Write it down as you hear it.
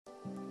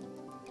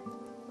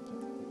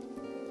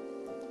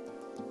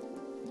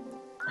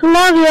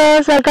Hello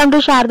viewers, welcome to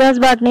Sarada's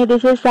Botany.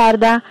 This is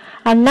Sarada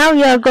and now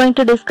we are going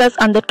to discuss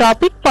on the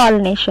topic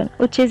pollination,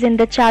 which is in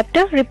the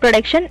chapter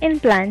Reproduction in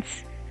Plants.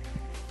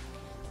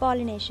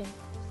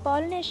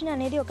 Pollination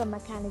అనేది ఒక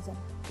mechanism.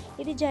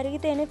 ఇది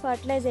జరిగితేనే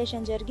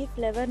fertilisation జరిగి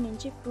flower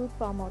నుంచి fruit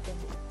form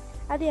అవుతుంది.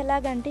 అది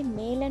ఎలాగంటే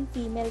male and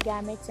female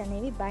gametes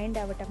అనేవి బైండ్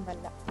అవ్వటం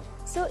వల్ల.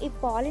 సో ఈ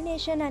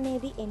పాలినేషన్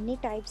అనేది ఎన్ని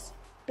టైప్స్,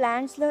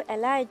 ప్లాంట్స్లో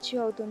ఎలా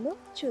అచీవ్ అవుతుందో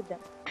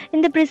చూద్దాం.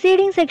 In the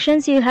preceding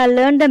sections, you have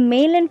learned the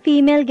male and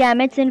female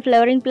gametes in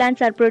flowering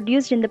plants are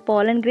produced in the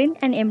pollen grain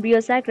and embryo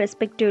sac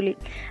respectively.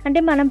 అంటే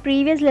మనం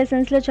ప్రీవియస్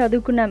లెసన్స్లో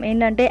చదువుకున్నాం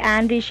ఏంటంటే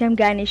ఆండ్రీషియం,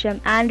 గైనీషియం.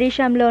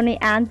 ఆండ్రీషియంలోని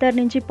యాంథర్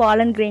నుంచి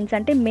పాలన్ grains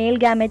అంటే male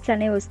gametes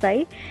అనేవి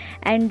వస్తాయి,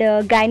 and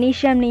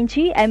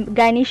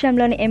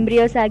గైనీషియంలోని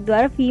embryo సాక్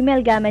ద్వారా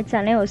female gametes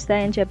అనేవి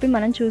వస్తాయని చెప్పి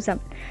మనం చూసాం.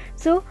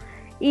 సో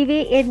ఇవి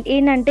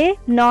ఏంటంటే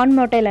నాన్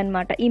మొటైల్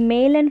అనమాట. ఈ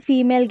మేల్ అండ్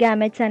ఫీమేల్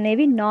గ్యామెట్స్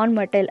అనేవి నాన్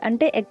మొటైల్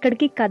అంటే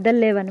ఎక్కడికి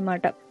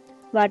కదలలేవన్నమాట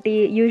వాటి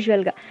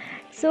యూజువల్గా.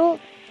 సో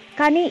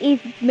కానీ ఈ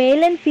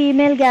మేల్ అండ్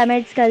ఫీమేల్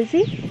గ్యామెట్స్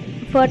కలిసి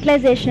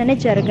ఫర్టిలైజేషన్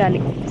అనేది జరగాలి.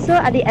 సో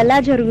అది ఎలా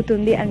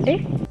జరుగుతుంది అంటే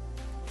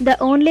the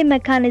only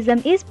mechanism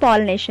is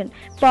pollination.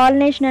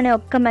 Pollination అనే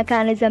ఒక్క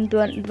మెకానిజం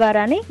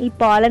ద్వారానే ఈ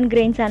పాలన్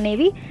గ్రెయిన్స్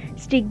అనేవి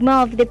స్టిగ్మా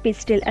ఆఫ్ ది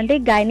పిస్టిల్ అంటే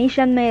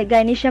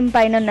గైనీషియం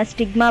పైన ఉన్న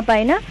స్టిగ్మా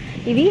పైన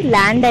ఇవి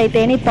ల్యాండ్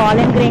అయితేనే,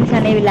 పాలన్ గ్రెయిన్స్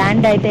అనేవి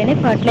ల్యాండ్ అయితేనే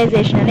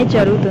ఫర్టిలైజేషన్ అనేది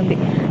జరుగుతుంది.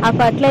 ఆ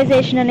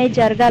ఫర్టిలైజేషన్ అనేది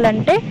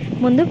జరగాలంటే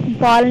ముందు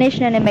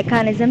పాలినేషన్ అనే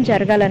మెకానిజం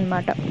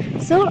జరగాలన్నమాట.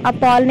 సో ఆ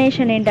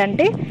పాలినేషన్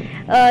ఏంటంటే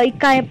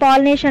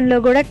పాలినేషన్లో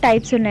కూడా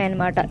టైప్స్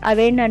ఉన్నాయన్నమాట.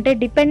 అవేంటంటే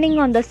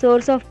depending on the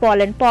source of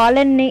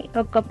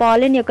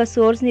పాలన్ యొక్క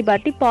సోర్స్ని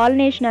బట్టి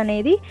పాలినేషన్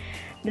అనేది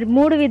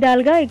 3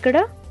 విధాలుగా ఇక్కడ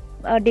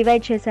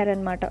డివైడ్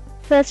చేశారనమాట.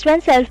 First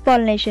one self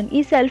pollination.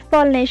 ఈ సెల్ఫ్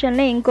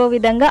పాలినేషన్నే ఇంకో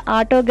విధంగా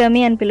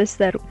ఆటోగమీ అని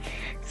పిలుస్తారు.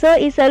 సో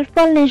ఈ సెల్ఫ్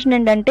పాలినేషన్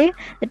ఏంటంటే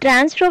the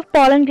transfer of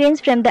పాలన్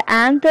grains from the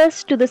anthers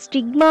to the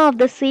stigma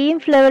of the same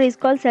flower is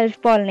called self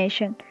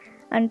pollination.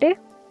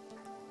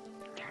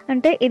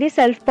 అంటే ఇది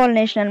సెల్ఫ్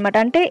పాలినేషన్ అనమాట.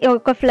 అంటే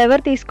ఒక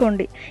ఫ్లవర్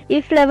తీసుకోండి, ఈ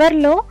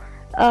ఫ్లవర్లో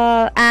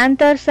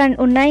యాంథర్స్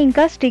ఉన్నాయి,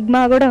 ఇంకా స్టిగ్మా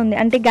కూడా ఉంది,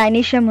 అంటే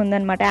గైనీషియం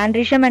ఉందన్నమాట.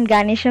 ఆండ్రీషియం అండ్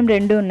గైనీషియం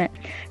రెండు ఉన్నాయి.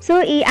 సో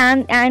ఈ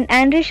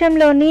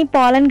ఆండ్రీషియంలోని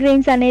పాలన్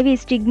గ్రెయిన్స్ అనేవి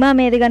స్టిగ్మా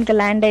మీద కనుక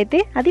ల్యాండ్ అయితే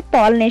అది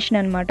పాలినేషన్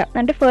అనమాట.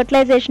 అంటే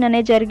ఫర్టిలైజేషన్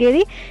అనేది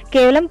జరిగేది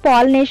కేవలం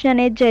పాలినేషన్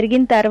అనేది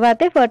జరిగిన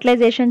తర్వాతే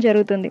ఫర్టిలైజేషన్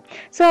జరుగుతుంది.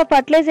 సో ఆ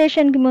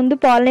ఫర్టిలైజేషన్కి ముందు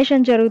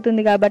పాలినేషన్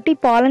జరుగుతుంది కాబట్టి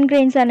పాలన్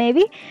గ్రెయిన్స్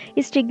అనేవి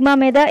ఈ స్టిగ్మా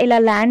మీద ఇలా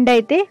ల్యాండ్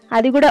అయితే,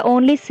 అది కూడా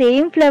ఓన్లీ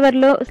సేమ్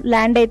ఫ్లవర్లో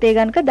ల్యాండ్ అయితే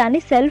కనుక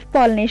దాన్ని సెల్ఫ్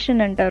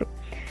పాలినేషన్ అంటారు.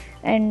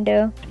 అండ్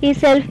ఈ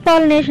సెల్ఫ్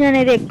పాలినేషన్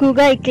అనేది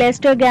ఎక్కువగా ఈ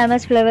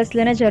క్లెస్టోగామస్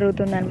ఫ్లవర్స్లోనే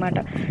జరుగుతుంది అనమాట.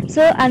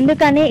 సో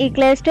అందుకని ఈ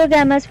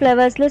క్లెస్టోగామస్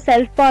ఫ్లవర్స్లో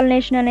సెల్ఫ్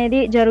పాలినేషన్ అనేది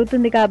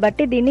జరుగుతుంది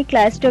కాబట్టి దీన్ని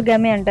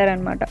క్లాస్టోగమీ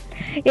అంటారనమాట.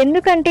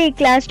 ఎందుకంటే ఈ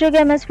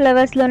క్లాస్టోగామస్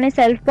ఫ్లవర్స్లోనే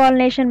సెల్ఫ్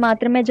పాలినేషన్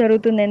మాత్రమే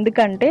జరుగుతుంది,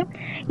 ఎందుకంటే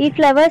ఈ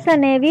ఫ్లవర్స్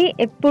అనేవి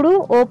ఎప్పుడూ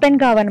ఓపెన్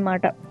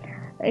కావన్నమాట.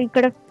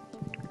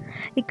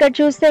 ఇక్కడ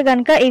చూస్తే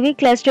కనుక ఇవి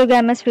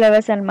క్లెస్టోగామస్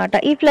ఫ్లవర్స్ అనమాట.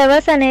 ఈ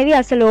ఫ్లవర్స్ అనేవి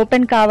అసలు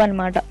ఓపెన్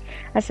కావన్నమాట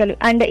అసలు.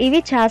 అండ్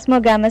ఇవి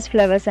చాస్మోగామస్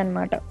ఫ్లవర్స్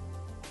అనమాట.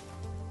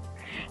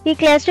 ఈ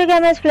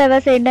క్లెస్టోగామస్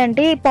ఫ్లవర్స్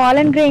ఏంటంటే ఈ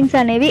పాలన్ గ్రెయిన్స్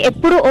అనేవి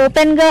ఎప్పుడు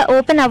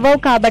ఓపెన్ అవ్వవు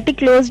కాబట్టి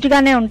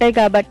క్లోజ్డ్గానే ఉంటాయి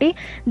కాబట్టి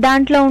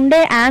దాంట్లో ఉండే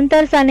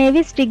యాంథర్స్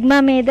అనేవి స్టిగ్మా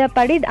మీద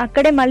పడి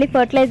అక్కడే మళ్ళీ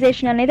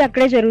ఫర్టిలైజేషన్ అనేది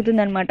అక్కడే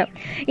జరుగుతుంది అనమాట.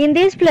 In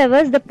these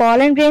flowers the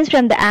పాలన్ grains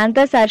from the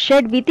anthers are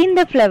shed with in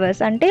the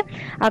flowers. అంటే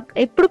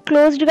ఎప్పుడు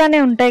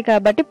క్లోజ్డ్గానే ఉంటాయి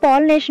కాబట్టి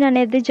పాలినేషన్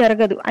అనేది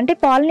జరగదు. అంటే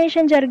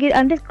పాలినేషన్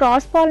అంటే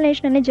క్రాస్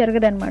పాలినేషన్ అనేది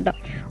జరగదు అనమాట.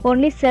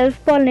 ఓన్లీ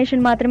సెల్ఫ్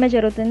పాలినేషన్ మాత్రమే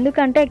జరుగుతుంది.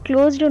 ఎందుకంటే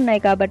క్లోజ్డ్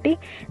ఉన్నాయి కాబట్టి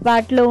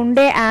వాటిలో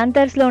ఉండే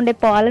యాంథర్స్ ఉండే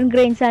పాలన్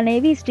గ్రెయిన్స్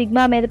అనేవి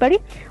స్టిగ్మా మీద పడి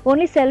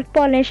ఓన్లీ సెల్ఫ్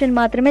పాలినేషన్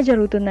మాత్రమే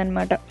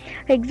జరుగుతుందన్నమాట.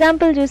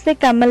 ఎగ్జాంపుల్ చూస్తే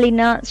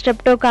కమ్మలినా,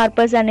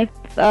 స్ట్రెప్టోకార్పస్ అనే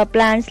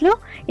ప్లాంట్స్లో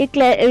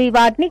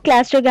వాటిని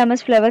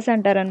క్లాస్టోగామస్ ఫ్లవర్స్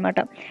అంటారనమాట.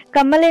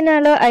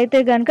 కమ్మలినాలో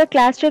అయితే కనుక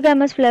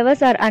క్లాస్టోగామస్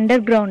ఫ్లవర్స్ ఆర్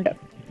అండర్ గ్రౌండ్.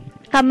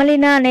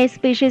 కమ్మలినా అనే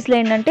స్పీషీస్లో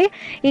ఏంటంటే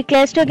ఈ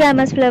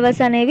క్లెస్టోగామస్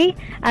ఫ్లవర్స్ అనేవి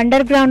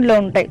అండర్ గ్రౌండ్లో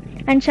ఉంటాయి,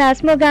 అండ్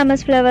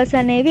చాస్మోగామస్ ఫ్లవర్స్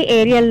అనేవి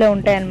ఏరియల్లో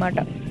ఉంటాయి అన్నమాట.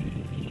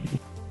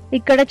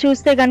 ఇక్కడ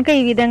చూస్తే కనుక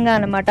ఈ విధంగా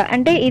అనమాట.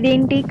 అంటే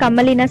ఇదేంటి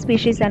కమ్మలినా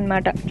స్పీషీస్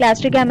అనమాట.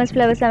 క్లాస్టోగామస్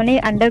ఫ్లవర్స్ అనేవి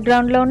అండర్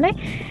గ్రౌండ్లో ఉన్నాయి,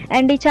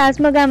 అండ్ ఈ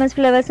చాస్మోగామస్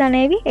ఫ్లవర్స్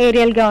అనేవి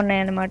ఏరియల్గా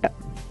ఉన్నాయి అనమాట.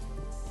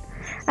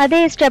 అదే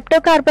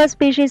స్ట్రెప్టోకార్పస్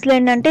స్పీషీస్లో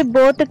ఏంటంటే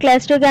both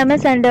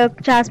క్లాస్టోగామస్ and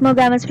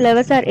చాస్మోగామస్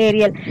flowers are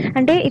aerial.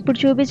 అంటే ఇప్పుడు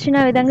చూపించిన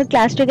విధంగా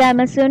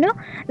క్లాస్టోగామస్ను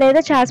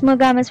లేదా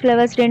చాస్మోగామస్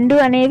ఫ్లవర్స్ రెండు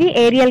అనేవి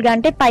ఏరియల్గా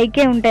అంటే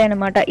పైకే ఉంటాయి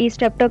అనమాట ఈ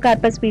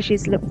స్ట్రెప్టోకార్పస్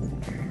స్పీషీస్లో.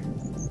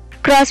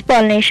 క్రాస్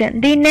పాలినేషన్,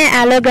 దీన్నే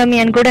అలోగమీ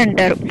అని కూడా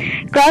అంటారు.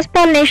 క్రాస్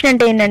పాలినేషన్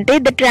అంటే ఏంటంటే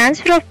the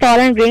transfer of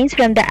పాలన్ grains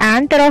from the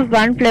anther of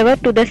one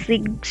flower to the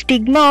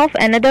stigma of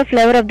another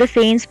flower of the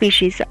same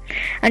species.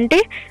 అంటే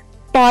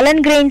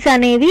పాలన్ గ్రెయిన్స్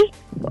అనేవి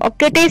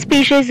ఒకటే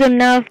స్పీషీస్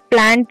ఉన్న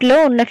ప్లాంట్లో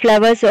ఉన్న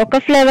ఫ్లవర్స్ ఒక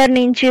ఫ్లవర్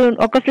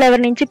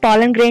నుంచి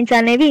పాలన్ గ్రెయిన్స్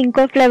అనేవి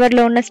ఇంకో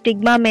ఫ్లవర్లో ఉన్న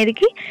స్టిగ్మా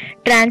మీదకి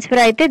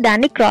ట్రాన్స్ఫర్ అయితే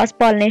దాన్ని క్రాస్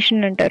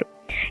పాలినేషన్ అంటారు.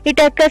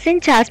 It occurs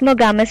in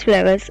చాస్మోగామస్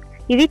flowers.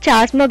 ఇవి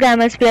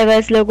చాస్మోగామస్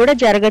ఫ్లవర్స్ లో కూడా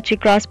జరగచ్చు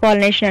క్రాస్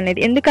పాలినేషన్ అనేది,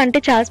 ఎందుకంటే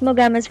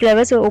చాస్మోగామస్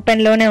ఫ్లవర్స్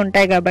ఓపెన్ లోనే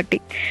ఉంటాయి కాబట్టి.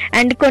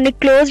 అండ్ కొన్ని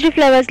క్లోజ్డ్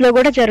ఫ్లవర్స్ లో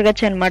కూడా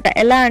జరగచ్చు అనమాట.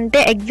 ఎలా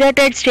అంటే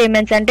ఎగ్జాటెడ్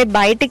స్టేమెన్స్, అంటే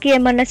బయటికి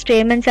ఏమన్నా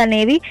స్టేమెన్స్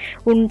అనేవి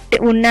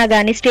ఉన్నా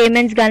కానీ,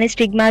 స్టేమెన్స్ కానీ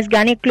స్టిగ్మాస్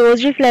కానీ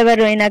క్లోజ్డ్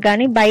ఫ్లవర్ అయినా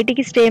కానీ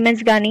బయటికి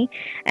స్టేమెన్స్ కానీ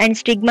అండ్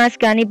స్టిగ్మాస్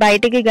కానీ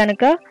బయటికి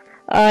గనక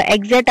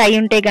ఎగ్జాక్ట్ అయి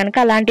ఉంటే కనుక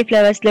అలాంటి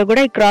ఫ్లవర్స్ లో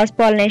కూడా ఈ క్రాస్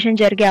పాలినేషన్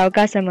జరిగే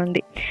అవకాశం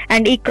ఉంది.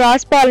 అండ్ ఈ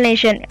క్రాస్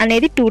పాలినేషన్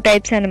అనేది 2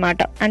 టైప్స్ అనమాట.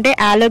 అంటే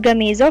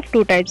ఆలోగమీ ఈజ్ ఆఫ్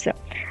 2 టైప్స్.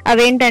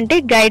 అవేంటంటే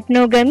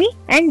గైట్నోగమీ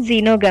అండ్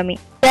జీనోగమీ.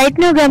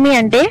 గైట్నోగమీ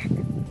అంటే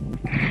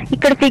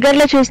ఇక్కడ ఫిగర్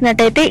లో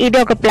చూసినట్టయితే ఇది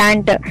ఒక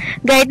ప్లాంట్.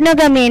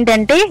 గైట్నోగమీ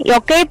ఏంటంటే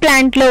ఒకే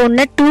ప్లాంట్ లో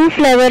ఉన్న 2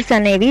 ఫ్లవర్స్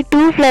అనేవి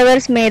 2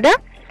 ఫ్లవర్స్ మీద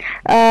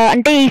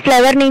అంటే ఈ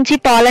ఫ్లవర్ నుంచి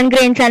పాలన్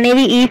గ్రెయిన్స్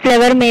అనేవి ఈ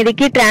ఫ్లవర్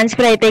మీదకి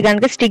ట్రాన్స్ఫర్ అయితే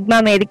కనుక స్టిగ్మా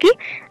మీదకి,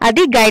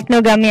 అది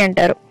గైట్నోగమీ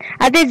అంటారు.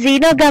 అదే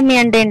జీనోగమీ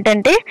అంటే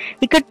ఏంటంటే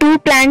ఇక్కడ 2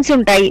 ప్లాంట్స్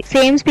ఉంటాయి,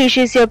 సేమ్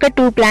స్పీషీస్ యొక్క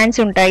 2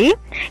 ప్లాంట్స్ ఉంటాయి.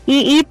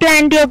 ఈ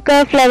ప్లాంట్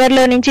యొక్క ఫ్లవర్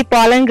లో నుంచి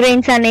పాలన్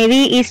గ్రెయిన్స్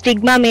అనేవి ఈ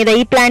స్టిగ్మా మీద,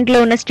 ఈ ప్లాంట్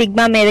లో ఉన్న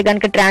స్టిగ్మా మీద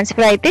కనుక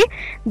ట్రాన్స్ఫర్ అయితే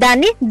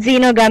దాన్ని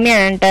జీనోగమీ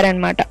అని అంటారు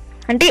అనమాట.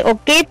 అంటే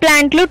ఒకే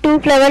ప్లాంట్ లో 2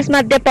 ఫ్లవర్స్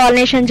మధ్య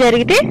పాలినేషన్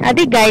జరిగితే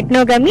అది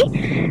గైట్నోగమీ,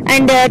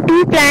 అండ్ 2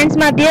 ప్లాంట్స్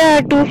మధ్య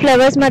 2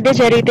 ఫ్లవర్స్ మధ్య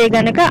జరిగితే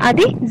గనక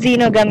అది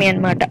జీనోగమీ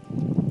అన్నమాట.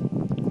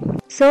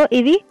 సో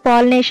ఇవి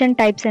పాలినేషన్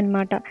టైప్స్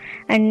అన్నమాట.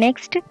 And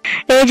next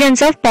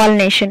agents of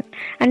pollination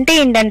అంటే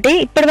ఏంటంటే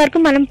ఇప్పటి వరకు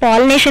మనం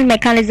పాలినేషన్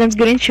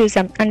మెకానిజమ్స్ గురించి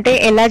చూసాం, అంటే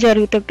ఎలా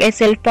జరుగుతుంది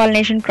సెల్ఫ్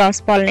పాలినేషన్,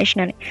 క్రాస్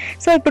పాలినేషన్ అని.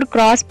 సో ఇప్పుడు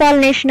క్రాస్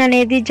పాలినేషన్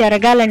అనేది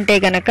జరగాలంటే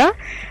గనక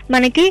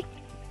మనకి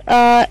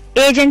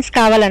ఏజెంట్స్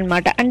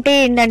కావాలన్నమాట. అంటే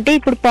ఏంటంటే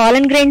ఇప్పుడు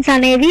పాలన్ గ్రెయిన్స్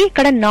అనేవి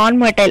ఇక్కడ నాన్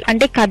మొటైల్,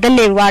 అంటే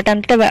కదలలేవు,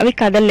 వాటంతా అవి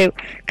కదలలేవు.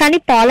 కానీ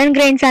పాలన్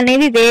గ్రెయిన్స్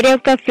అనేవి వేరే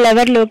ఒక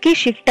ఫ్లవర్ లోకి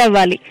షిఫ్ట్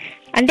అవ్వాలి,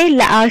 అంటే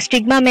ఆ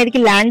స్టిగ్మా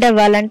మీదకి ల్యాండ్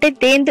అవ్వాలంటే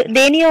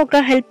దేని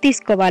ఒక హెల్ప్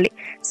తీసుకోవాలి.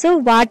 సో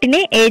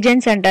వాటినే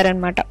ఏజెంట్స్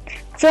అంటారనమాట.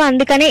 సో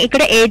అందుకనే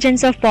ఇక్కడ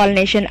ఏజెంట్స్ ఆఫ్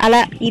పాలినేషన్,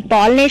 అలా ఈ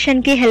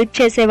పాలినేషన్ కి హెల్ప్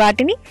చేసే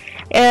వాటిని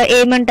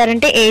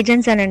ఏమంటారంటే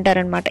ఏజెంట్స్ అని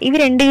అంటారనమాట. ఇవి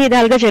 2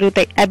 విధాలుగా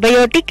జరుగుతాయి,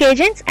 abiotic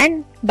agents and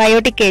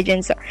Biotique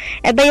agents.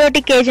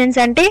 Abiotic agents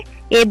అంటే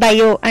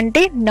బయో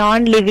అంటే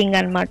నాన్ లివింగ్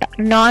అనమాట.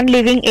 నాన్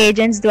లివింగ్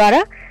ఏజెంట్స్ ద్వారా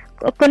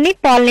కొన్ని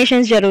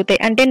పాలినేషన్స్ జరుగుతాయి.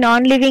 అంటే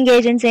నాన్ లివింగ్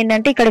ఏజెంట్స్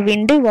ఏంటంటే ఇక్కడ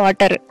విండ్,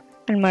 వాటర్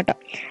అనమాట.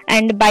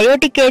 అండ్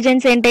బయోటిక్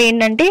ఏజెంట్స్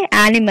ఏంటంటే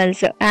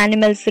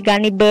యానిమల్స్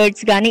కానీ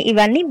బర్డ్స్ కానీ,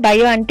 ఇవన్నీ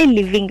బయో అంటే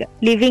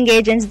లివింగ్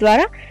ఏజెంట్స్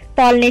ద్వారా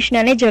పాలినేషన్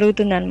అనేది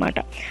జరుగుతుంది అనమాట.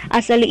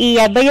 అసలు ఈ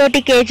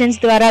అబయోటిక్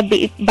ఏజెంట్స్ ద్వారా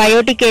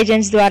బయోటిక్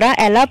ఏజెంట్స్ ద్వారా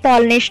ఎలా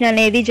పాలినేషన్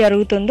అనేది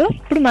జరుగుతుందో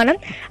ఇప్పుడు మనం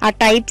ఆ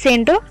టైప్స్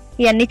ఏంటో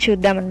ఇవన్నీ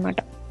చూద్దాం అనమాట.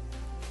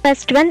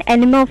 First one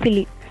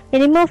ఎనిమోఫిలీ.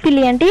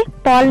 ఎనిమోఫిలీ అంటే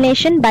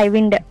పాలినేషన్ బై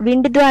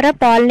విండ్ ద్వారా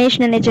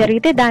పాలినేషన్ అనేది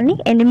జరిగితే దాన్ని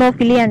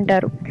ఎనిమోఫిలీ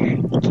అంటారు.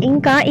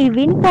 ఇంకా ఈ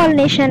విండ్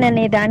పాలినేషన్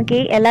అనే దానికి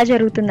ఎలా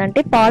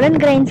జరుగుతుందంటే పాలన్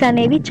గ్రెయిన్స్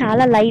అనేవి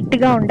చాలా లైట్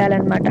గా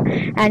ఉండాలన్నమాట,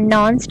 అండ్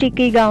నాన్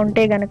స్టిక్కీగా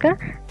ఉంటే గనక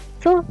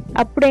సో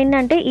అప్పుడు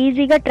ఏంటంటే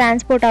ఈజీగా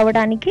ట్రాన్స్పోర్ట్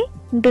అవ్వడానికి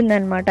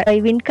ఉంటుందన్నమాట. ఈ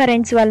విండ్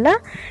కరెంట్స్ వల్ల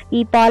ఈ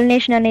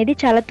పాలినేషన్ అనేది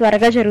చాలా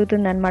త్వరగా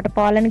జరుగుతుంది అనమాట,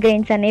 పాలన్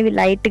గ్రెయిన్స్ అనేవి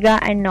లైట్ గా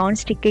అండ్ నాన్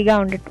స్టిక్కీగా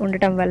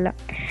ఉండటం వల్ల.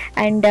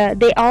 And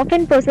they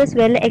often possess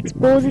well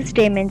expose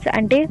stamens,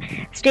 అంటే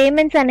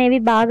స్టేమెన్స్ అనేవి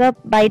బాగా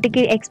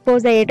బయటికి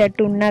ఎక్స్పోజ్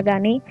అయ్యేటట్టు ఉన్నా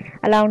కానీ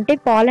అలా ఉంటే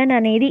పాలన్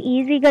అనేది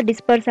ఈజీగా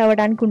డిస్పర్స్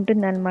అవ్వడానికి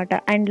ఉంటుంది అనమాట.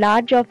 అండ్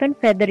లార్జ్ ఆఫెన్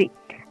ఫెదరీ,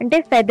 అంటే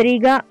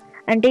ఫెదరీగా,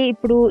 అంటే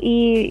ఇప్పుడు ఈ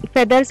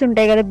ఫెదర్స్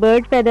ఉంటాయి కదా,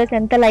 బర్డ్ ఫెదర్స్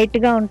ఎంత లైట్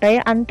గా ఉంటాయో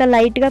అంత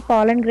లైట్ గా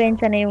పాలన్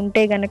గ్రెయిన్స్ అనేవి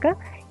ఉంటే గనక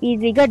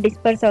ఈజీగా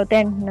డిస్పర్స్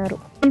అవుతాయి అంటున్నారు.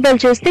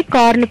 ఎగ్జాంపుల్ చూస్తే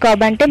కార్న్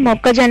కాబ్ అంటే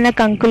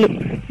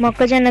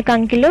మొక్కజొన్న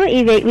కంకిలో ఈ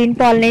విండ్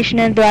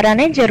పాలినేషన్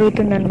ద్వారానే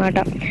జరుగుతుంది అనమాట.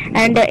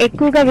 అండ్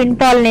ఎక్కువగా విండ్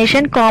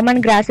పాలినేషన్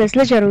కామన్ గ్రాసెస్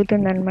లో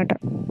జరుగుతుంది అనమాట.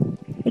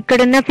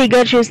 ఇక్కడున్న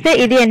ఫిగర్ చూస్తే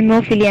ఇది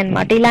ఎనిమోఫిలీ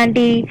అనమాట.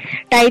 ఇలాంటి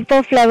టైప్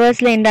ఆఫ్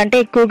ఫ్లవర్స్ లో ఏంటంటే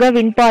ఎక్కువగా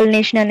విండ్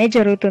పాలినేషన్ అనేది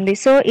జరుగుతుంది.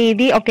 సో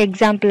ఇది ఒక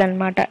ఎగ్జాంపుల్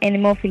అనమాట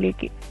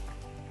ఎనిమోఫిలీకి.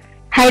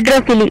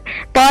 హైడ్రోఫిలీ,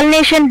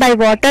 pollination by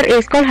water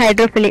is called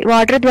హైడ్రోఫిలీ.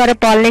 Water ద్వారా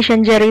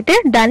పాలినేషన్ జరిగితే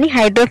దాన్ని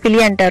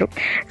హైడ్రోఫిలీ అంటారు.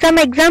 Some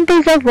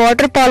examples of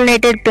water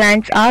pollinated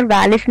plants are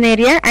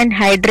vallisneria and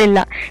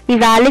hydrilla. ఈ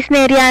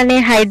వాలిస్నేరియా అనే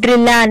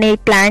హైడ్రిల్లా అనే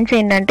ప్లాంట్స్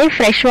ఏంటంటే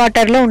ఫ్రెష్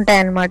వాటర్ లో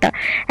ఉంటాయన్నమాట.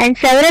 And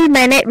several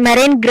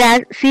marine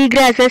see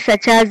grasses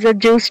such as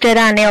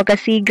జూస్టెరా అనే ఒక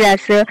సీ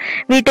గ్రాస్,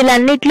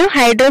 వీటిలన్నిట్లో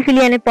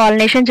హైడ్రోఫిలీ అనే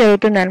పాలినేషన్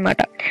జరుగుతుంది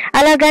అనమాట.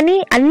 అలాగని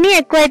అన్ని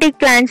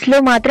అక్వాటిక్ ప్లాంట్స్ లో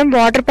మాత్రం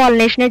వాటర్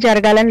పాలినేషనే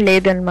జరగాలని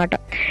లేదు అనమాట.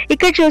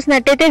 ఇక్కడ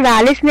చూసినట్టయితే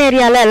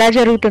వాలిస్నేరియాలో ఎలా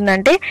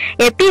జరుగుతుందంటే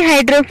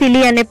ఎపిహైడ్రోఫిలీ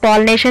అనే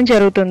పాలినేషన్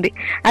జరుగుతుంది.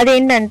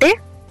 అదేంటంటే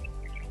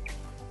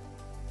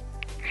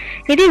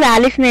ఇది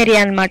వాలిస్నేరియా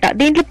అన్నమాట.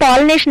 దీంట్లో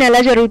పాలినేషన్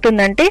ఎలా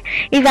జరుగుతుందంటే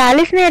ఈ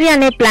వాలిస్నేరియా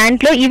అనే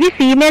ప్లాంట్ లో ఇవి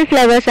ఫీమేల్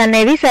ఫ్లవర్స్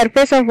అనేవి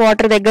సర్ఫేస్ ఆఫ్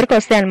వాటర్ దగ్గరకు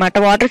వస్తాయి అనమాట.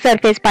 వాటర్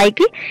సర్ఫేస్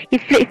పైకి ఈ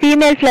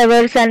ఫీమేల్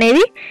ఫ్లవర్స్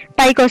అనేవి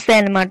పైకి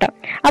వస్తాయి అనమాట.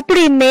 అప్పుడు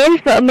ఈ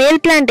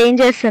మేల్ ప్లాంట్ ఏం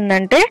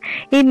చేస్తుందంటే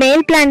ఈ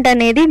మేల్ ప్లాంట్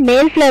అనేది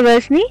మేల్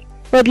ఫ్లవర్స్ ని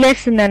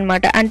వదిలేస్తుంది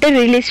అనమాట, అంటే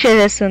రిలీజ్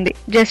చేసేస్తుంది,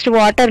 జస్ట్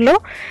వాటర్ లో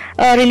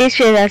రిలీజ్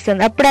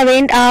చేసేస్తుంది. అప్పుడు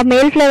ఆ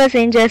మేల్ ఫ్లవర్స్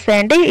ఏం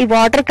చేస్తాయంటే ఈ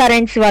వాటర్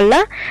కరెంట్స్ వల్ల,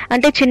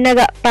 అంటే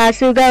చిన్నగా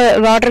పాసివ్ గా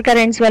వాటర్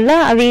కరెంట్స్ వల్ల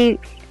అవి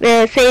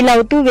సేల్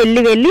అవుతూ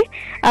వెళ్ళి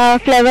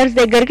ఫ్లవర్స్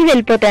దగ్గరికి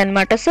వెళ్ళిపోతాయి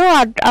అనమాట. సో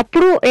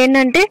అప్పుడు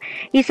ఏంటంటే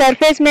ఈ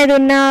సర్ఫేస్ మీద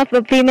ఉన్న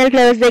ఫీమేల్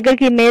ఫ్లవర్స్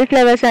దగ్గరికి ఈ మేల్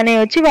ఫ్లవర్స్ అనేవి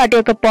వచ్చి వాటి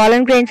యొక్క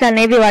పాలన్ గ్రెయిన్స్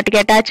అనేవి వాటికి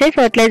అటాచ్ అయ్యి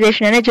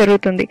ఫర్టిలైజేషన్ అనేది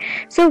జరుగుతుంది.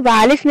 సో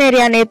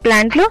వాలిస్నేరియా అనే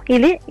ప్లాంట్ లో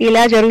ఇది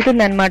ఇలా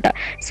జరుగుతుంది అనమాట.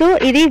 సో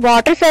ఇది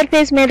వాటర్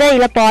సర్ఫేస్ మీద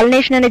ఇలా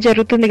పాలినేషన్ అనేది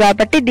జరుగుతుంది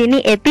కాబట్టి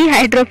దీన్ని ఎపి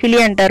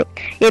హైడ్రోఫిలి అంటారు.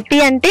 ఎపి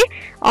అంటే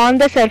ఆన్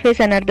ద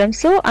సర్ఫేస్ అని అర్థం.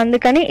 సో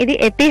అందుకని ఇది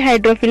ఎపి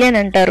హైడ్రోఫిలి అని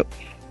అంటారు.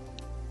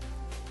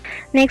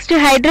 నెక్స్ట్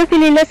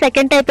హైడ్రోఫిలీలో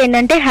సెకండ్ టైప్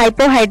ఏంటంటే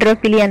హైపో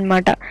హైడ్రోఫిలీ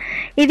అనమాట.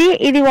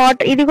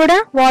 ఇది కూడా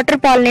వాటర్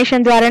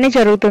పాలినేషన్ ద్వారానే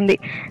జరుగుతుంది.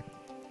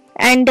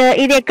 అండ్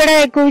ఇది ఎక్కడ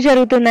ఎక్కువ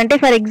జరుగుతుందంటే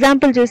ఫర్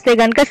ఎగ్జాంపుల్ చూస్తే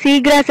కనుక సీ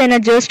గ్రాస్ అయిన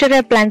జోస్టెరా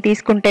ప్లాంట్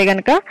తీసుకుంటే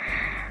కనుక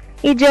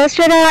ఈ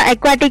జోస్టెరా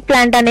అక్వాటిక్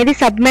ప్లాంట్ అనేది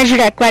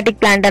సబ్మెర్జ్డ్ అక్వాటిక్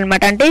ప్లాంట్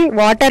అనమాట. అంటే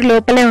వాటర్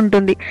లోపలే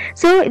ఉంటుంది.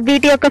 సో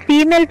వీటి యొక్క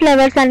ఫీమేల్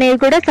ఫ్లవర్స్ అనేవి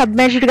కూడా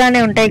సబ్మెర్జ్డ్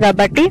గానే ఉంటాయి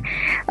కాబట్టి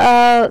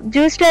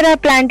జోస్టెరా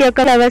ప్లాంట్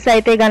యొక్క ఫ్లవర్స్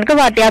అయితే కనుక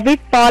అవి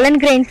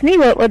పాలన్ గ్రెయిన్స్ ని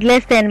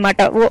వదిలేస్తాయి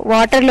అనమాట,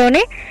 వాటర్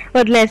లోనే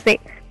వదిలేస్తాయి.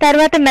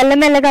 తర్వాత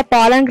మెల్లమెల్లగా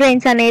పాలన్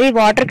గ్రెయిన్స్ అనేవి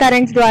వాటర్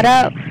కరెంట్స్ ద్వారా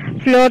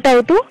ఫ్లోట్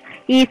అవుతూ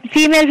ఈ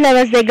ఫీమేల్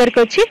ఫ్లవర్స్ దగ్గరకు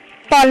వచ్చి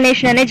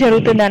పాలినేషన్ అనేది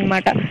జరుగుతుంది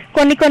అనమాట.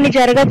 కొన్ని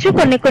జరగచ్చు,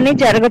 కొన్ని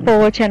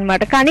జరగపోవచ్చు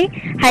అనమాట. కానీ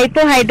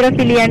హైపో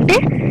హైడ్రోఫిలీ అంటే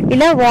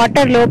ఇలా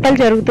వాటర్ లోపల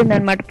జరుగుతుంది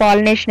అనమాట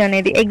పాలినేషన్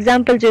అనేది.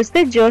 ఎగ్జాంపుల్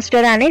చూస్తే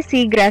జోస్టెరా అనే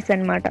సీ గ్రాస్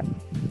అనమాట.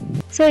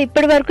 సో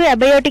ఇప్పటి వరకు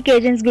అబయోటిక్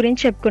ఏజెంట్స్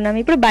గురించి చెప్పుకున్నాం.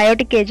 ఇప్పుడు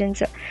Biotique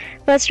agents.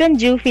 First one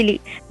జూఫిలీ.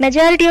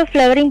 Majority of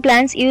flowering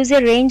plants use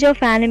a range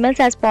of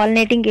animals as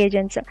pollinating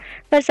agents.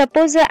 For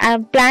suppose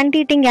plant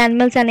eating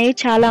animals అనేవి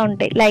చాలా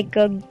ఉంటాయి, లైక్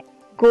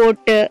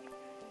గోట్,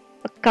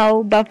 కౌ,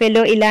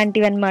 బఫెలో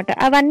ఇలాంటివి అనమాట.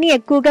 అవన్నీ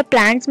ఎక్కువగా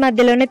ప్లాంట్స్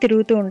మధ్యలోనే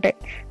తిరుగుతూ ఉంటాయి.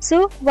 సో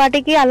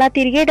వాటికి అలా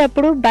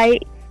తిరిగేటప్పుడు బై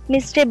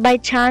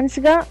ఛాన్స్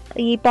గా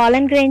ఈ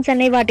పాలన్ గ్రెయిన్స్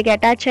అనేవి వాటికి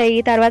అటాచ్ అయ్యి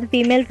తర్వాత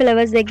ఫీమేల్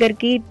ఫ్లవర్స్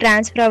దగ్గరికి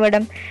ట్రాన్స్ఫర్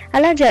అవ్వడం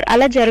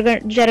అలా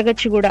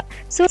జరగచ్చు కూడా.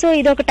 సో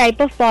ఇది ఒక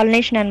టైప్ ఆఫ్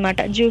పాలినేషన్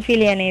అనమాట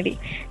జూఫిలీ అనేది.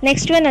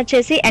 నెక్స్ట్ వన్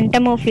వచ్చేసి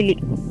ఎంటమోఫిలీ.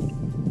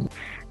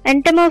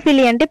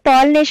 ఎంటమోఫిలీ అంటే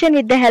pollination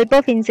with the help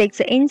of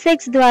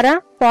insects ద్వారా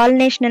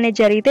పాలినేషన్ అనేది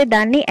జరిగితే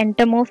దాన్ని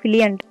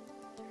ఎంటమోఫిలీ అంటారు.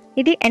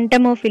 ఇది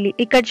ఎంటమోఫిలీ.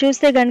 ఇక్కడ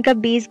చూస్తే కనుక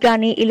బీస్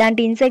కానీ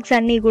ఇలాంటి ఇన్సెక్ట్స్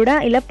అన్నీ కూడా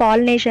ఇలా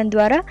పాలినేషన్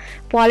ద్వారా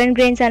పాలన్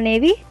గ్రెయిన్స్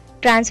అనేవి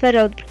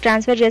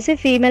ట్రాన్స్ఫర్ చేసి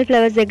ఫీమేల్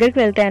ఫ్లవర్స్ దగ్గరికి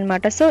వెళ్తాయి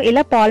అనమాట. సో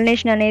ఇలా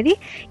పాలినేషన్ అనేది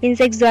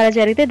ఇన్సెక్ట్స్ ద్వారా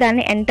జరిగితే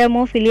దాన్ని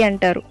ఎంటమోఫిలీ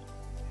అంటారు.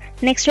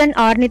 Next one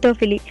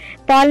ఆర్నిథోఫిలీ.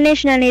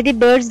 పాలినేషన్ అనేది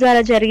బర్డ్స్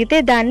ద్వారా జరిగితే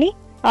దాన్ని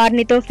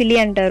ఆర్నిథోఫిలీ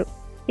అంటారు.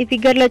 ఈ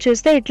ఫిగర్ లో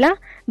చూస్తే ఇట్లా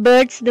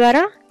బర్డ్స్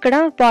ద్వారా ఇక్కడ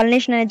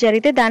పాలినేషన్ అనేది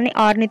జరిగితే దాన్ని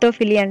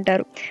ఆర్నిథోఫిలీ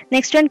అంటారు.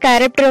 Next one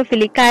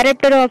క్యారెప్టెరోఫిలీ.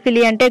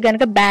 క్యారెప్టెరోఫిలీ అంటే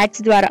కనుక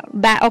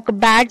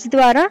బ్యాట్స్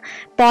ద్వారా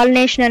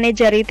పాలినేషన్ అనేది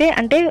జరిగితే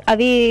అంటే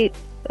అవి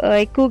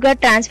ఎక్కువగా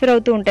ట్రాన్స్ఫర్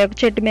అవుతూ ఉంటాయి ఒక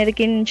చెట్టు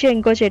మీదకి నుంచి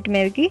ఇంకో చెట్టు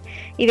మీదకి.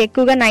 ఇవి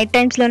ఎక్కువగా నైట్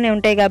టైమ్స్ లోనే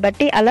ఉంటాయి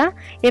కాబట్టి అలా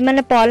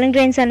ఏమన్నా పాలన్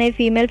గ్రెయిన్స్ అనేవి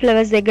ఫీమేల్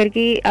ఫ్లవర్స్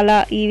దగ్గరికి అలా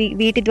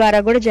వీటి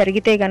ద్వారా కూడా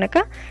జరిగితే గనక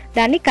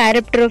దాన్ని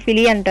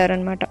క్యారెప్టెరోఫిలీ అంటారు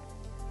అనమాట.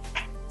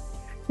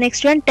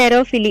 నెక్స్ట్ వన్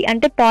టెరోఫిలీ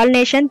అంటే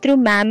పాలినేషన్ త్రూ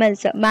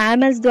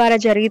మ్యామల్స్ ద్వారా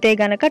జరిగితే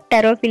గనక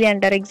టెరోఫిలీ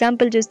అంటారు.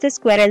 ఎగ్జాంపుల్ చూస్తే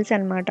స్క్వెరల్స్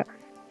అనమాట.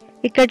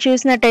 ఇక్కడ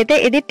చూసినట్టయితే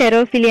ఇది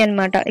టెరోఫిలీ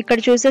అనమాట. ఇక్కడ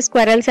చూస్తే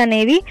స్క్వెరల్స్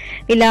అనేవి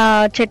ఇలా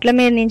చెట్ల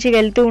మీద నుంచి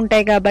వెళ్తూ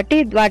ఉంటాయి కాబట్టి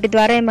వాటి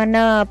ద్వారా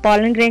ఏమన్నా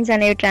పాలన్ గ్రెయిన్స్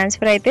అనేవి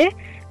ట్రాన్స్ఫర్ అయితే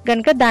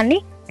కనుక దాన్ని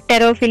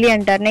టెరోఫిలీ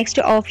అంటారు.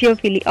 నెక్స్ట్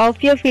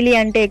ఆఫియోఫిలీ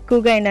అంటే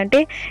ఎక్కువగా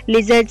ఏంటంటే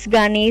లిజర్డ్స్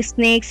కానీ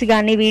స్నేక్స్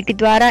కానీ వీటి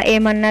ద్వారా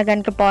ఏమన్నా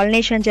కనుక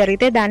పాలినేషన్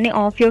జరిగితే దాన్ని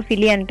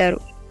ఆఫియోఫిలీ అంటారు.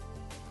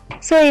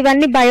 సో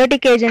ఇవన్నీ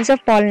Biotique agents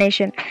of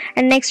pollination.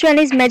 And next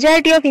one is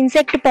majority of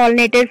insect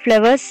pollinated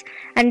flowers.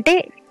 అంటే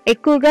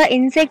ఎక్కువగా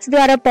ఇన్సెక్ట్స్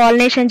ద్వారా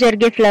పాలినేషన్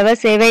జరిగే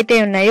ఫ్లవర్స్ ఏవైతే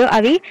ఉన్నాయో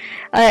అవి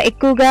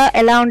ఎక్కువగా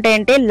ఎలా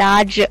ఉంటాయంటే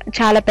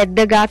చాలా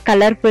పెద్దగా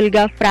కలర్ఫుల్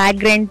గా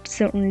ఫ్రాగ్రెంట్స్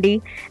ఉండి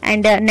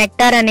అండ్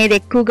నెక్టార్ అనేది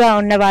ఎక్కువగా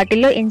ఉన్న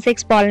వాటిల్లో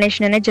ఇన్సెక్ట్స్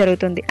పాలినేషన్ అనేది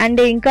జరుగుతుంది.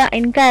 అండ్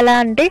ఇంకా ఎలా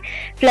అంటే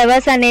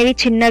ఫ్లవర్స్ అనేవి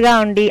చిన్నగా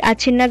ఉండి ఆ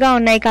చిన్నగా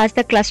ఉన్నాయి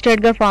కాస్త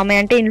క్లస్టర్డ్ గా ఫామ్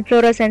అయ్యి అంటే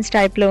ఇన్ఫ్లోరోసెన్స్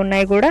టైప్ లో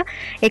ఉన్నాయి కూడా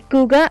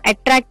ఎక్కువగా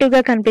అట్రాక్టివ్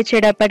గా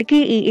కనిపించేటప్పటికి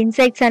ఈ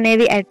ఇన్సెక్ట్స్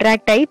అనేవి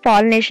అట్రాక్ట్ అయ్యి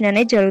పాలినేషన్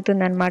అనేది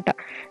జరుగుతుంది అనమాట.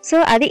 సో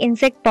అది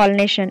ఇన్సెక్ట్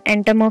పాలినేషన్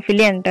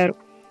ఎంటమోఫిలీ అంటారు.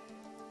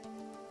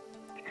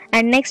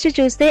 అండ్ నెక్స్ట్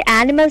చూస్తే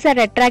animals are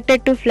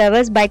attracted to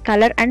flowers by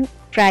colour and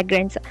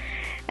fragrance.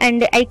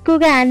 And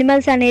ఎక్కువగా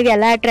యానిమల్స్ అనేవి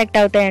ఎలా అట్రాక్ట్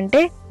అవుతాయంటే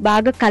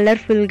బాగా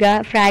కలర్ఫుల్ గా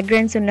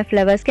ఫ్రాగ్రెన్స్ ఉన్న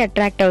ఫ్లవర్స్ కి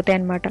అట్రాక్ట్ అవుతాయి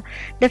అనమాట.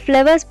 The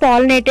flowers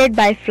pollinated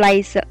by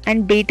flies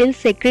and beetles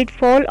secret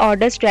pole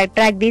orders to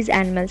attract these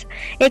animals.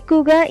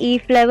 ఎక్కువగా ఈ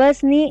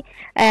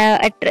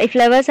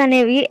ఫ్లవర్స్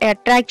అనేవి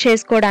అట్రాక్ట్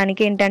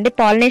చేసుకోవడానికి ఏంటంటే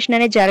పాలినేషన్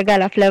అనేది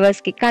జరగాలి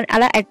ఫ్లవర్స్ కి. కానీ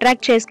అలా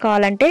అట్రాక్ట్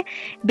చేసుకోవాలంటే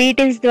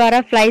బీటిల్స్ ద్వారా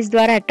ఫ్లైస్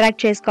ద్వారా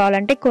అట్రాక్ట్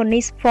చేసుకోవాలంటే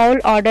కొన్ని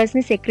ఫౌల్ ఆర్డర్స్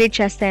ని సెక్రెట్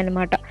చేస్తాయి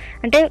అనమాట.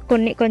 అంటే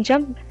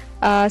కొంచెం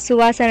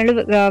సువాసనలు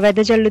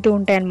వెదజల్లుతూ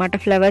ఉంటాయి అనమాట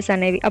ఫ్లవర్స్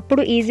అనేవి.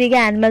 అప్పుడు ఈజీగా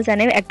యానిమల్స్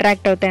అనేవి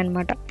అట్రాక్ట్ అవుతాయి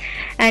అనమాట.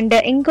 అండ్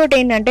ఇంకోటి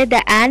ఏంటంటే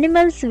the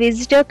animals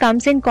visitor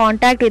comes in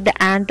contact with the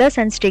anthers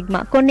and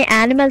stigma. కొన్ని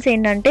యానిమల్స్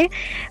ఏంటంటే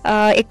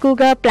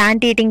ఎక్కువగా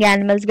ప్లాంట్ ఈటింగ్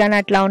యానిమల్స్ కానీ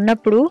అట్లా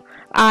ఉన్నప్పుడు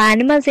ఆ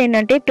యానిమల్స్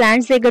ఏంటంటే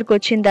ప్లాంట్స్ దగ్గరకు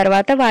వచ్చిన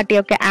తర్వాత వాటి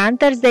యొక్క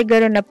యాంథర్స్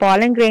దగ్గర ఉన్న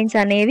పాలన్ గ్రెయిన్స్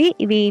అనేవి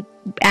ఇవి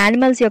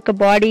యానిమల్స్ యొక్క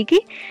బాడీకి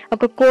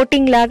ఒక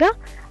కోటింగ్ లాగా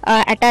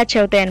అటాచ్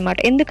అవుతాయి అన్నమాట.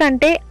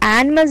 ఎందుకంటే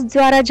యానిమల్స్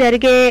ద్వారా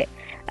జరిగే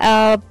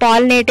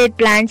పాలినేటెడ్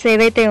ప్లాంట్స్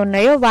ఏవైతే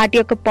ఉన్నాయో వాటి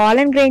యొక్క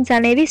పాలన్ గ్రెయిన్స్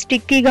అనేవి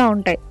స్టిక్కీగా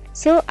ఉంటాయి.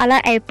 సో అలా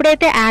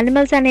ఎప్పుడైతే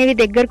యానిమల్స్ అనేవి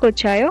దగ్గరకు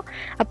వచ్చాయో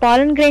ఆ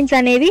పాలన్ గ్రెయిన్స్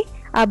అనేవి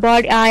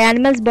ఆ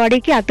యానిమల్స్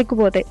బాడీకి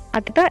అతుక్కుపోతాయి.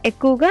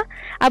 ఎక్కువగా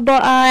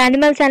ఆ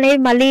యానిమల్స్ అనేవి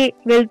మళ్ళీ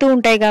వెళ్తూ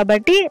ఉంటాయి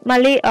కాబట్టి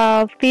మళ్ళీ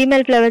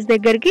ఫీమేల్ ఫ్లవర్స్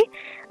దగ్గరికి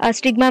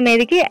స్టిగ్మా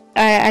మీదకి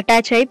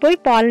అటాచ్ అయిపోయి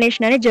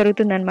పాలినేషన్ అనేది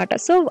జరుగుతుంది అనమాట.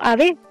 సో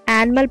అవే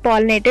యానిమల్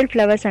పాలినేటెడ్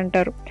ఫ్లవర్స్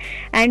అంటారు.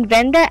 And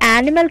when the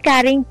animal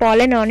carrying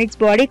pollen on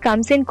it's body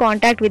comes in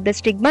contact with the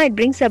stigma it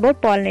brings about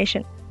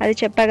pollination. అది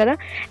చెప్పా కదా,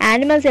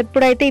 యానిమల్స్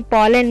ఎప్పుడైతే ఈ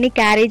పాలెన్ని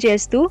క్యారీ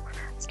చేస్తూ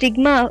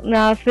స్టిగ్మా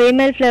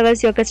ఫీమేల్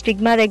ఫ్లవర్స్ యొక్క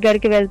స్టిగ్మా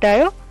దగ్గరికి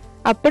వెళ్తాయో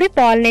అప్పుడే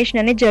పాలినేషన్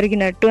అనేది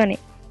జరిగినట్టు అని.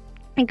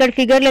 ఇక్కడ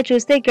ఫిగర్లో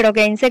చూస్తే ఇక్కడ ఒక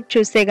ఇన్సెక్ట్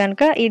చూస్తే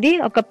కనుక ఇది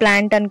ఒక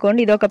ప్లాంట్ అనుకోండి,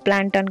 ఇది ఒక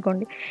ప్లాంట్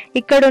అనుకోండి.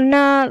 ఇక్కడున్న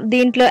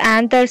దీంట్లో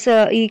యాంథర్స్,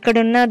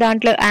 ఇక్కడున్న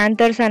దాంట్లో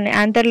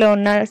యాంథర్లో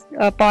ఉన్న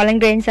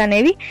పాలన్ గ్రెయిన్స్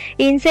అనేవి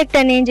ఈ ఇన్సెక్ట్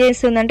అని ఏం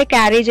చేస్తుందంటే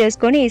క్యారీ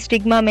చేసుకొని ఈ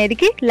స్టిగ్మా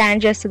మీదకి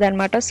ల్యాండ్ చేస్తుంది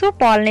అనమాట. సో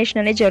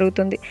పాలినేషన్ అనేది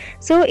జరుగుతుంది.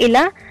 సో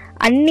ఇలా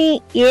అన్ని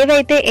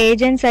ఏవైతే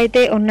ఏజెంట్స్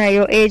అయితే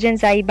ఉన్నాయో,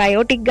 ఏజెంట్స్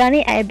బయోటిక్ కానీ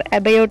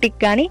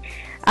అబయోటిక్ కానీ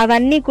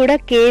అవన్నీ కూడా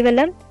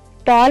కేవలం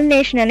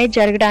పాలినేషన్ అనేది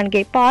జరగడానికి.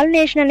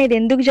 పాలినేషన్ అనేది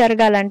ఎందుకు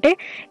జరగాలంటే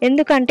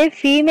ఎందుకంటే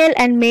ఫీమేల్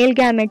అండ్ మేల్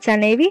గ్యామెట్స్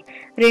అనేవి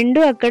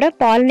అక్కడ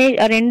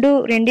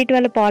రెండిటి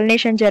వల్ల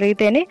పాలినేషన్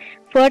జరిగితేనే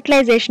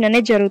ఫర్టిలైజేషన్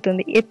అనేది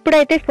జరుగుతుంది.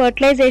 ఎప్పుడైతే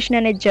ఫర్టిలైజేషన్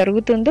అనేది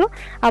జరుగుతుందో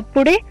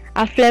అప్పుడే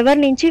ఆ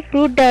ఫ్లవర్ నుంచి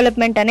ఫ్రూట్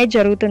డెవలప్మెంట్ అనేది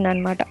జరుగుతుంది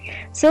అనమాట.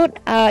 సో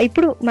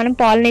ఇప్పుడు మనం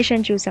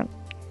పాలినేషన్ చూసాం.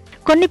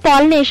 కొన్ని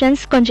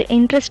పాలినేషన్స్ కొంచెం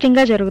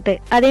ఇంట్రెస్టింగ్గా జరుగుతాయి.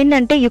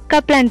 అదేంటంటే యుక్కా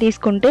ప్లాంట్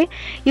తీసుకుంటే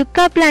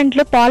యుక్కా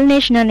ప్లాంట్లో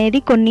పాలినేషన్ అనేది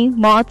కొన్ని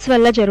మాత్స్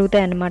వల్ల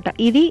జరుగుతాయి అన్నమాట.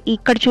 ఇది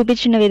ఇక్కడ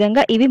చూపించిన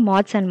విధంగా ఇవి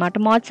మాత్స్ అన్నమాట.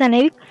 మాత్స్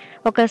అనేవి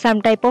ఒక సమ్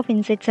టైప్ ఆఫ్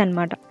ఇన్సెక్ట్స్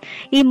అన్నమాట.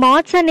 ఈ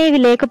మాత్స్ అనేవి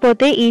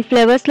లేకపోతే ఈ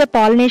ఫ్లవర్స్లో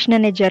పాలినేషన్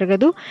అనేది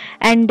జరగదు.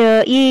 అండ్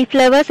ఈ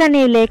ఫ్లవర్స్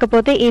అనేవి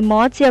లేకపోతే ఈ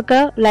మాత్స్ యొక్క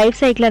లైఫ్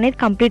సైకిల్ అనేది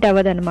కంప్లీట్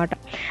అవ్వదు అనమాట.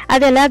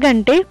 అది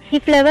ఎలాగంటే ఈ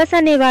ఫ్లవర్స్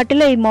అనే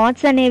వాటిలో ఈ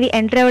మాత్స్ అనేవి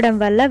ఎంటర్ అవ్వడం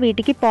వల్ల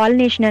వీటికి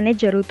పాలినేషన్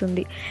అనేది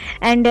జరుగుతుంది.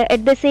 And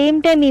at the same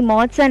time ఈ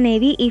మాత్స్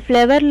అనేవి ఈ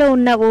ఫ్లవర్లో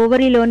ఉన్న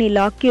ఓవరీలోని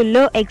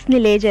లాక్యూల్లో ఎగ్స్ని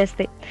లే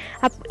చేస్తాయి.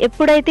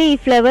 ఎప్పుడైతే ఈ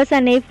ఫ్లవర్స్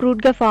అనేవి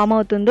ఫ్రూట్గా ఫామ్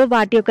అవుతుందో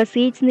వాటి యొక్క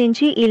సీడ్స్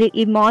నుంచి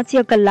ఈ మాత్స్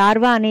యొక్క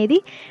లార్వా అనేది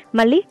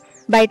మళ్ళీ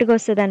బయటకు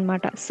వస్తుంది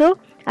అనమాట. సో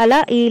అలా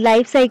ఈ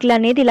లైఫ్ సైకిల్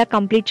అనేది ఇలా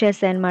కంప్లీట్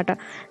చేస్తాయి అనమాట.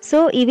 సో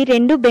ఇవి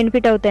రెండు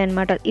బెనిఫిట్ అవుతాయి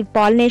అనమాట. ఈ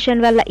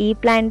పాలినేషన్ వల్ల ఈ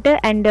ప్లాంట్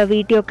అండ్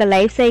వీటి యొక్క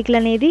లైఫ్ సైకిల్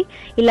అనేది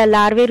ఇలా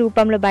లార్వే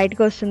రూపంలో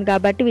బయటకు వస్తుంది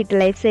కాబట్టి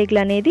వీటి లైఫ్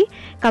సైకిల్ అనేది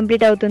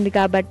కంప్లీట్ అవుతుంది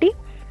కాబట్టి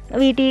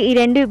ఈ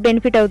రెండు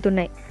బెనిఫిట్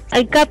అవుతున్నాయి.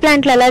 యుక్కా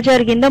ప్లాంట్లో ఎలా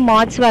జరిగిందో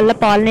మాత్స్ వల్ల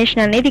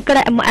పాలినేషన్ అనేది ఇక్కడ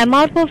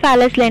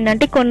అమార్ఫోఫాలస్లో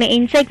ఏంటంటే కొన్ని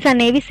ఇన్సెక్ట్స్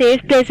అనేవి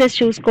సేఫ్ ప్లేసెస్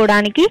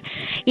చూసుకోవడానికి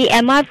ఈ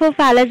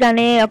అమార్ఫోఫాలస్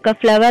అనే ఒక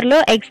ఫ్లవర్లో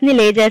ఎగ్స్ని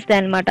లే చేస్తాయి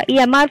అనమాట. ఈ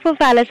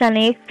అమార్ఫోఫాలస్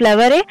అనే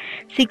ఫ్లవరే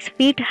 6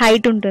 feet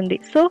హైట్ ఉంటుంది.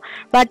 సో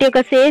వాటి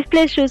యొక్క సేఫ్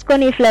ప్లేస్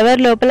చూసుకొని ఈ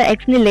ఫ్లవర్ లోపల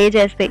ఎగ్స్ని లే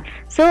చేస్తాయి.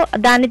 సో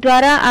దాని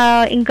ద్వారా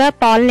ఇంకా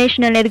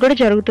పాలినేషన్ అనేది కూడా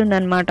జరుగుతుంది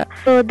అనమాట.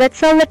 So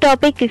that's all the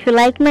topic. If you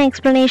like my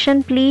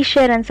explanation please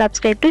share and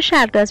subscribe to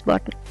Sharada's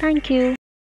botany. Thank you.